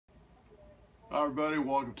Hi everybody,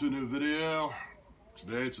 welcome to a new video.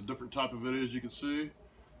 Today it's a different type of video, as you can see.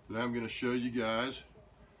 Today I'm going to show you guys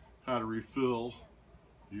how to refill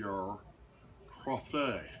your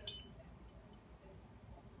coffee.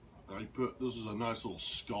 Now this is a nice little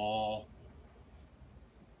skull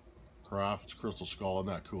craft. It's crystal skull, and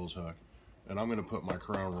that cool as heck. And I'm going to put my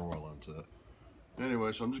Crown Royal into it.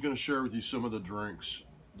 Anyway, so I'm just going to share with you some of the drinks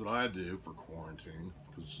that I do for quarantine,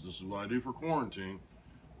 because this is what I do for quarantine.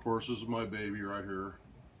 Of course, this is my baby right here.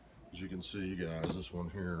 As you can see, guys, this one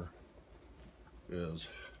here is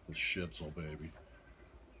the Schnitzel baby.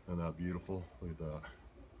 Isn't that beautiful? Look at that.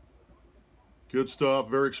 Good stuff,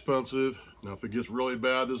 very expensive. Now, if it gets really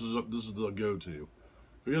bad, this is the go-to.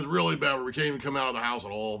 If it gets really bad where we can't even come out of the house at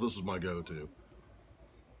all, this is my go-to.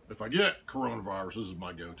 If I get coronavirus, this is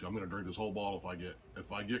my go-to. I'm going to drink this whole bottle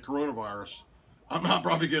if I get coronavirus. I'm not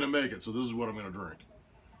probably going to make it, so this is what I'm going to drink.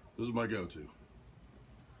 This is my go-to.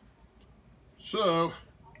 So,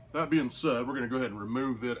 that being said, we're going to go ahead and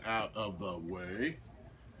remove it out of the way.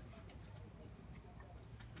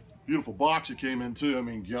 Beautiful box it came in too. I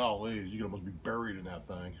mean, golly, you could almost be buried in that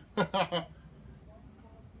thing.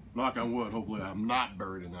 Knock on wood, hopefully I'm not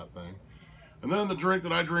buried in that thing. And then the drink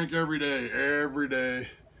that I drink every day,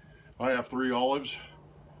 I have 3 olives.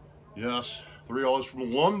 Yes, 3 olives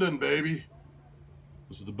from London, baby.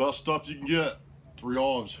 This is the best stuff you can get, 3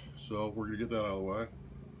 olives. So we're gonna get that out of the way.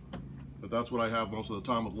 But that's what I have most of the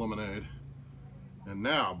time with lemonade. And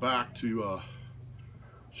now back to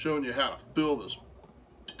showing you how to fill this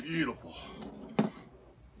beautiful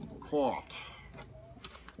craft.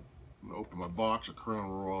 I'm gonna open my box of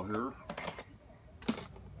Crown Royal here.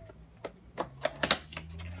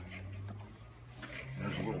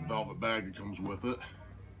 There's a little velvet bag that comes with it.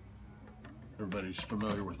 Everybody's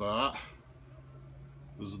familiar with that.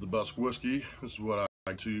 This is the best whiskey. This is what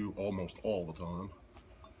I do almost all the time.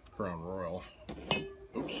 Crown Royal.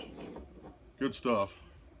 Oops. Good stuff.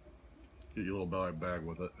 Get your little bag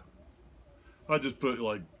with it. I just put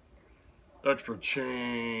like extra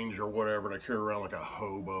change or whatever, and I carry around like a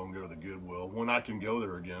hobo and go to the Goodwill. When I can go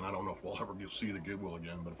there again, I don't know if we'll ever see the Goodwill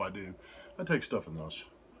again, but if I do, I take stuff in this.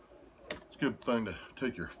 It's a good thing to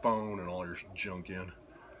take your phone and all your junk in.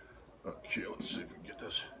 Okay, let's see if we can get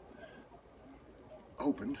this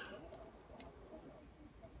opened.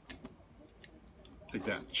 Take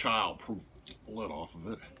that child-proof lid off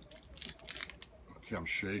of it. Okay, I'm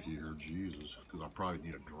shaky here, Jesus, because I probably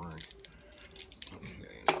need a drink. Okay,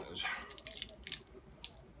 anyways.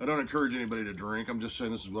 I don't encourage anybody to drink. I'm just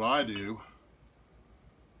saying this is what I do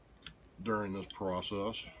during this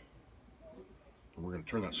process. And we're going to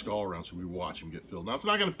turn that skull around so we watch him get filled. Now, it's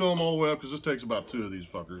not going to fill him all the way up because this takes about 2 of these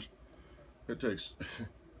fuckers. It takes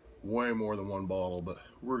way more than 1 bottle, but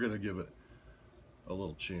we're going to give it a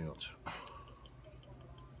little chance.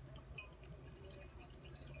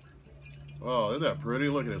 Oh, isn't that pretty?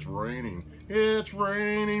 Look at it, it's raining. It's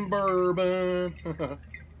raining bourbon.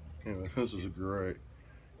 Anyway, this is great.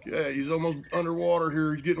 Yeah, he's almost underwater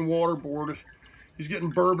here. He's getting waterboarded. He's getting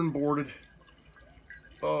bourbon boarded.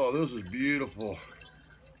 Oh, this is beautiful.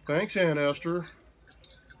 Thanks, Aunt Esther.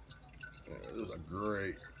 Yeah, this is a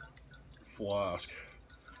great flask.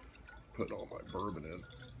 Putting all my bourbon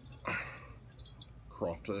in.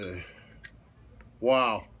 Crofty.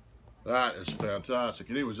 Wow. That is fantastic.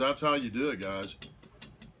 Anyways, that's how you do it, guys.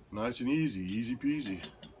 Nice and easy. Easy peasy.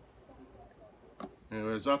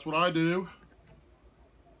 Anyways, that's what I do.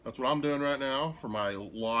 That's what I'm doing right now for my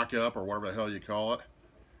lockup, or whatever the hell you call it.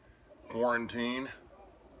 Quarantine.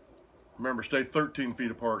 Remember, stay 13 feet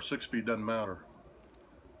apart. 6 feet doesn't matter.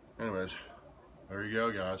 Anyways, there you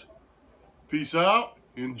go, guys. Peace out.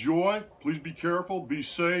 Enjoy. Please be careful. Be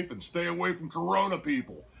safe. And stay away from Corona,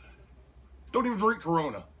 people. Don't even drink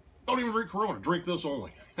Corona. Don't even drink Corona. Drink this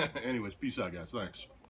only. Anyways, peace out, guys. Thanks.